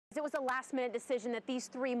It was a last-minute decision that these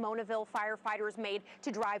three Monaville firefighters made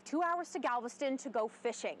to drive 2 hours to Galveston to go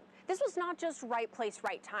fishing. This was not just right place,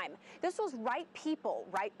 right time. This was right people,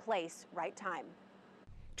 right place, right time.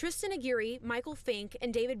 Tristan Aguirre, Michael Fink,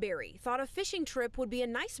 and David Berry thought a fishing trip would be a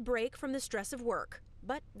nice break from the stress of work,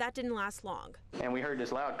 but that didn't last long. And we heard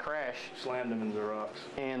this loud crash. Slammed them into the rocks.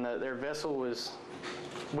 And their vessel was,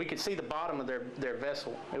 we could see the bottom of their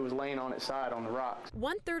vessel. It was laying on its side on the rocks.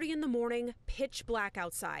 1:30 in the morning, pitch black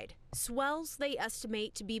outside. Swells they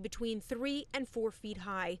estimate to be between 3 and 4 feet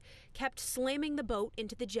high kept slamming the boat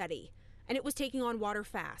into the jetty, and it was taking on water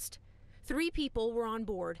fast. 3 people were on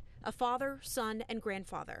board, a father, son, and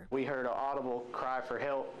grandfather. We heard an audible cry for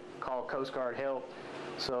help, call Coast Guard help.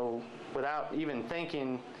 So without even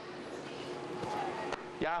thinking,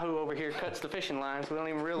 Yahoo over here cuts the fishing lines. We don't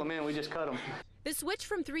even reel them in, we just cut them. The switch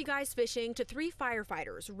from 3 guys fishing to 3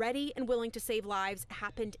 firefighters ready and willing to save lives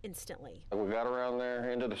happened instantly. We got around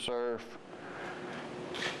there into the surf,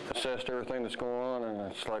 assessed everything that's going on,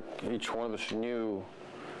 and it's like each one of us knew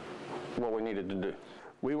what we needed to do.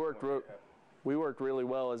 We worked really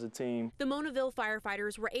well as a team. The Monaville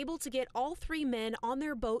firefighters were able to get all 3 men on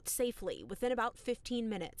their boat safely within about 15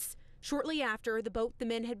 minutes. Shortly after, the boat the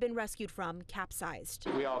men had been rescued from capsized.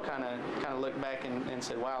 We all kind of looked back and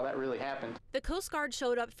said, wow, that really happened. The Coast Guard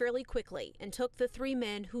showed up fairly quickly and took the 3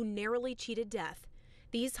 men who narrowly cheated death.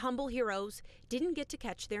 These humble heroes didn't get to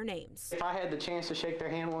catch their names. If I had the chance to shake their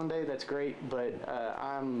hand one day, that's great, but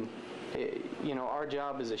our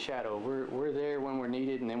job is a shadow. We're there when we're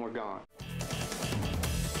needed, and then we're gone.